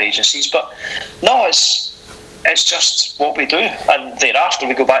partner agencies. But no, it's just what we do, and thereafter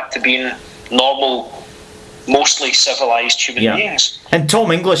we go back to being normal, mostly civilised human beings. And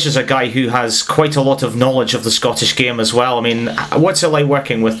Tom English is a guy who has quite a lot of knowledge of the Scottish game as well. I mean, what's it like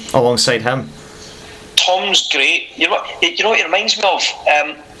working alongside him? Tom's great. You know what it reminds me of?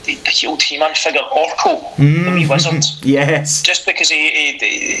 The old He-Man figure Orko, the wee wizard. Yes. Just because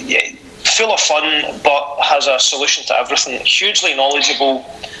he full of fun, but has a solution to everything. Hugely knowledgeable,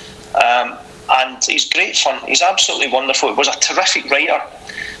 and he's great fun. He's absolutely wonderful. He was a terrific writer.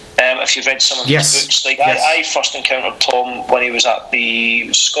 If you've read some of his books, I first encountered Tom when he was at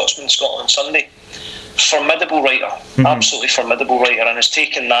the Scotsman Scotland Sunday. Formidable writer, absolutely formidable writer, and has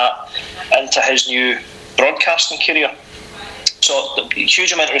taken that into his new broadcasting career. So a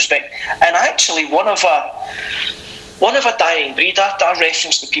huge amount of respect. And actually, one of a dying breed. I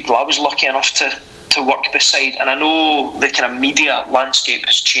referenced the people I was lucky enough to work beside, and I know the kind of media landscape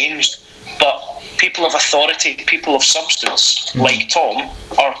has changed, but people of authority, people of substance, like Tom,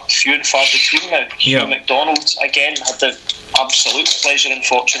 are few and far between now. Hugh McDonald, again, had the absolute pleasure and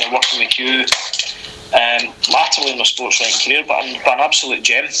fortune of working with Hugh, latterly in my sports writing career, but an absolute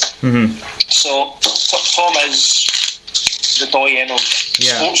gem. So Tom is the doyen of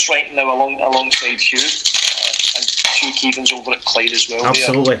sports writing now, alongside Hugh. And Hugh Keevins over at Clyde as well.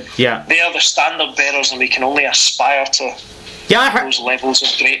 Absolutely, they are the standard bearers, and we can only aspire to those levels of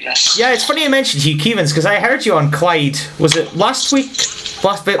greatness. Yeah, it's funny you mentioned Hugh Keevins, because I heard you on Clyde. Was it last week?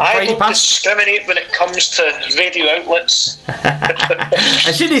 I don't discriminate when it comes to radio outlets.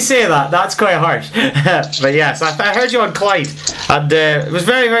 I shouldn't say that. That's quite harsh. But yes, I heard you on Clyde, and it was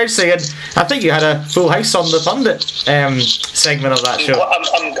very, very interesting. And I think you had a full house on the pundit segment of that show.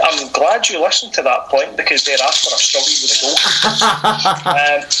 I'm glad you listened to that point, because thereafter I struggled with a goal.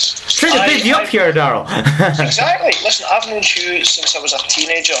 Trying to big you up here, Darryl. Exactly. Listen, I've known Hugh since I was a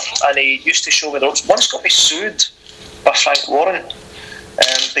teenager, and he used to show me the ropes. Once got me sued by Frank Warren.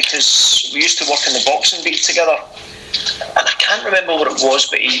 Because we used to work in the boxing beat together, and I can't remember what it was,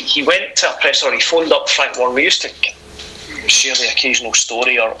 but he went to a presser, he phoned up Frank Warren. We used to share the occasional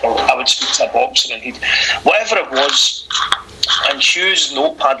story, or I would speak to a boxer, and whatever it was. And Hugh's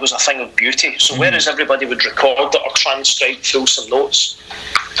notepad was a thing of beauty. So whereas everybody would record it or transcribe fulsome notes,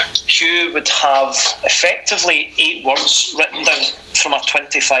 Hugh would have effectively 8 words written down from a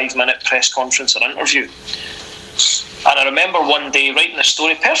 25-minute press conference or interview. And I remember one day writing a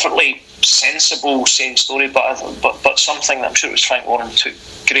story, perfectly sensible, sane story, but something that I'm sure it was Frank Warren took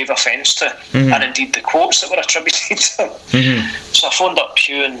grave offence to, and indeed the quotes that were attributed to him. So I phoned up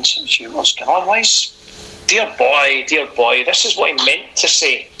Hugh and said, Hugh, what's going on? Dear boy, this is what he meant to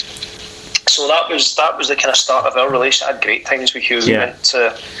say. So that was the kind of start of our relationship. I had great times with Hugh. We went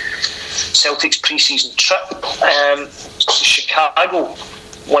to Celtic's pre-season trip to Chicago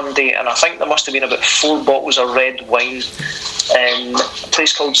one day, and I think there must have been about 4 bottles of red wine in a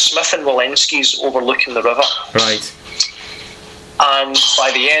place called Smith and Walensky's overlooking the river. Right. And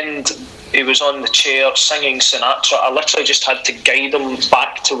by the end, he was on the chair singing Sinatra. I literally just had to guide him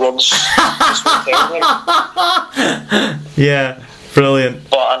back towards his hotel room. Yeah, brilliant.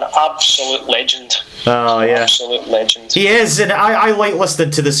 But an absolute legend. Oh yeah, absolute legend. He is, and I like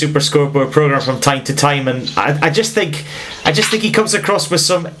listening to the Super Scoreboard programme from time to time, and I just think he comes across with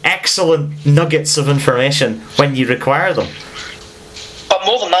some excellent nuggets of information when you require them. But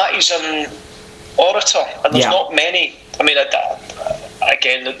more than that, he's an orator, and there's not many. I mean,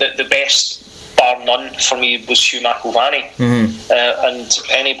 again, the best, bar none, for me was Hugh McIlvanney. And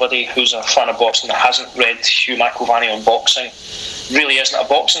anybody who's a fan of boxing that hasn't read Hugh McIlvanney on boxing really isn't a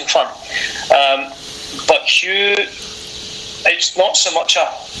boxing fan. But Hugh, it's not so much a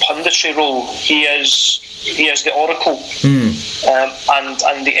punditry role. He is the oracle,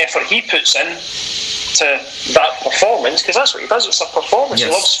 and the effort he puts in to that performance, because that's what he does. It's a performance. Yes.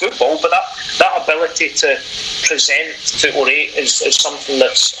 He loves football, but that ability to present, to orate, is something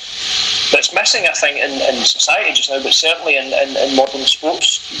that's missing, I think, in society just now, but certainly in modern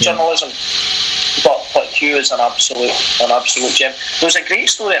sports journalism. But Hugh is an absolute gem. There was a great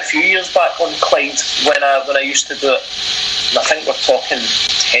story a few years back on Clyde when I used to do it, and I think we're talking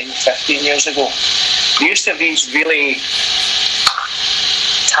 10-15 years ago. We used to have these really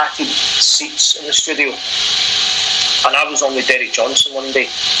tatted seats in the studio, and I was on with Derek Johnson one day.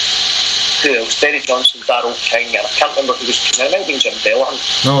 Who else? Derek Johnson, Darrell King, and I can't remember who was coming in. It might have been Jim Delahan.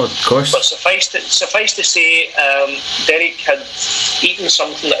 No, of course. But suffice to say, Derek had eaten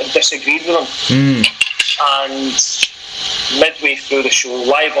something that had disagreed with him, and midway through the show,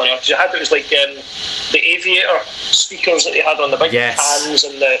 live on air, because it was like the aviator speakers that they had on the big cans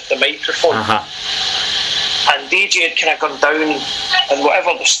and the microphone. And DJ had kind of gone down, and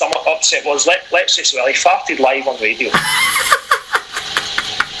whatever the stomach upset was, let's just he farted live on radio.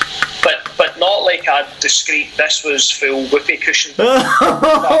 But not like a discreet, this was full whoopee cushion.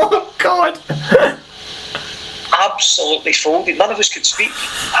 Oh, God. Absolutely folded. None of us could speak.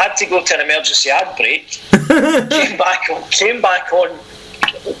 Had to go to an emergency ad break. Came back on.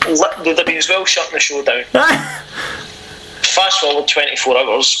 They'd have been as well shutting the show down. Fast forward 24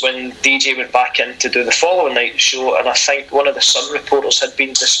 hours when DJ went back in to do the following night's show, and I think one of the Sun reporters had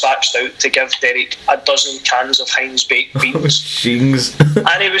been dispatched out to give Derek a dozen cans of Heinz baked beans.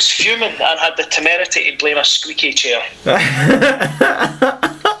 And he was fuming and had the temerity to blame a squeaky chair.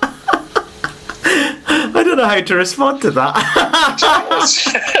 I don't know how to respond to that.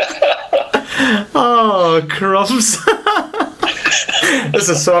 Oh, crumbs. This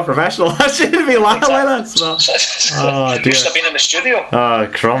is so unprofessional. I shouldn't be laughing like this. Oh dear. Should have been in the studio. Oh,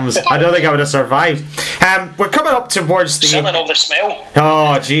 crumbs. I don't think I would have survived. We're coming up towards the... Smelling all the smell.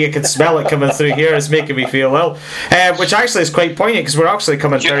 Oh, gee, I can smell it coming through here. It's making me feel ill. Which actually is quite poignant because we're actually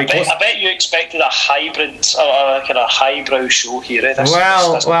coming very close. I bet you expected a hybrid or kind of highbrow show here. Eh?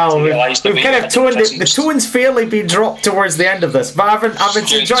 We've kind of toned it. The tone's fairly been dropped towards the end of this, but I've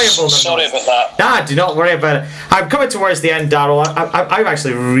enjoyable. Sorry about that. Nah, do not worry about it. I'm coming towards the end, Daryl. I've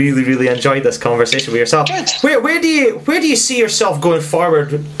actually really enjoyed this conversation with yourself. Good. Where do you see yourself going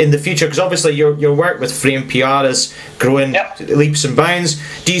forward in the future? Because obviously your work with Frame PR is growing leaps and bounds.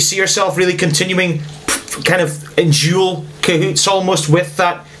 Do you see yourself really continuing, kind of in dual cahoots almost with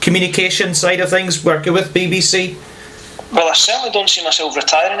that communication side of things, working with BBC? Well, I certainly don't see myself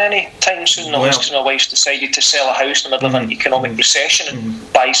retiring any time soon, unless because my wife's decided to sell a house in the middle of an economic recession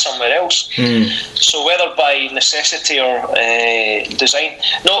and buy somewhere else. So whether by necessity or design,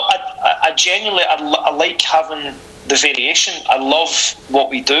 no, I genuinely I like having the variation. I love what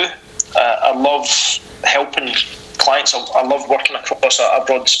we do. I love helping clients. I love working across a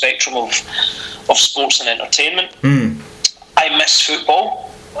broad spectrum of sports and entertainment. I miss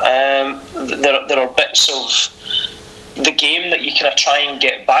football. There are bits of the game that you kind of try and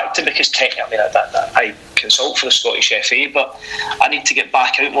get back to, because technically I consult for the Scottish FA, but I need to get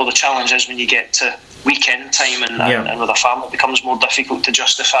back out more. The challenge is when you get to weekend time and with a family, it becomes more difficult to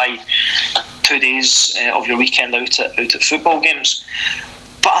justify 2 days of your weekend out at football games.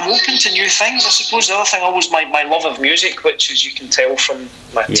 But I'm open to new things. I suppose the other thing, always my love of music, which, as you can tell from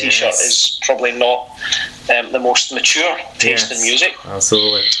my t-shirt, is probably not the most mature taste in music.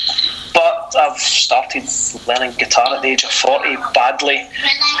 Absolutely. But I've started learning guitar at the age of 40 badly.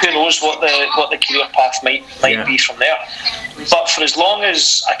 Who knows what the career path might be from there. But for as long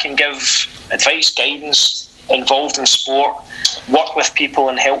as I can give advice, guidance, involved in sport, work with people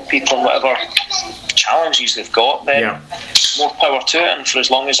and help people in whatever challenges they've got, then more power to it. And for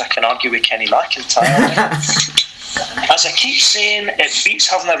as long as I can argue with Kenny McIntyre, as I keep saying, it beats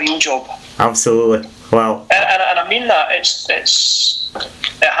having a real job. Absolutely. Wow. And I mean that it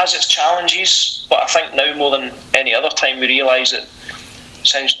has its challenges, but I think now more than any other time we realise that it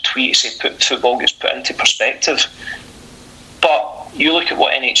sounds twee to say football gets put into perspective, but you look at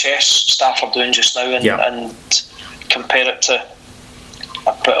what NHS staff are doing just now and compare it to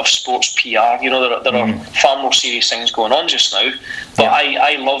a bit of sports PR. You know, there are far more serious things going on just now, but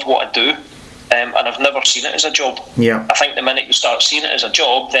I love what I do. And I've never seen it as a job. I think the minute you start seeing it as a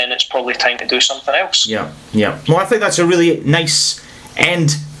job, then it's probably time to do something else. Well, I think that's a really nice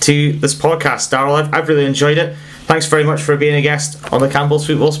end to this podcast, Daryl. I've really enjoyed it. Thanks very much for being a guest on the Campbell's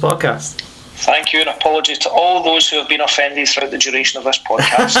Footballs podcast. Thank you, and apologies to all those who have been offended throughout the duration of this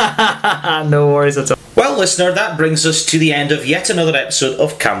podcast. No worries at all. Well, listener, that brings us to the end of yet another episode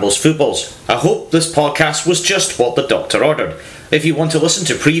of Campbell's Footballs. I hope this podcast was just what the doctor ordered. If you want to listen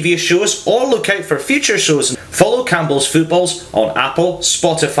to previous shows or look out for future shows, follow Campbell's Footballs on Apple,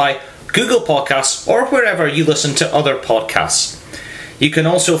 Spotify, Google Podcasts, or wherever you listen to other podcasts. You can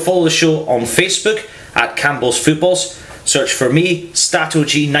also follow the show on Facebook at Campbell's Footballs. Search for me,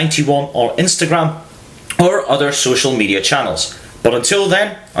 StatOG91 on Instagram or other social media channels. But until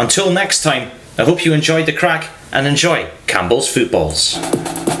then, until next time, I hope you enjoyed the crack and enjoy Campbell's Footballs.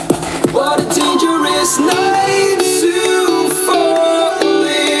 What a dangerous night.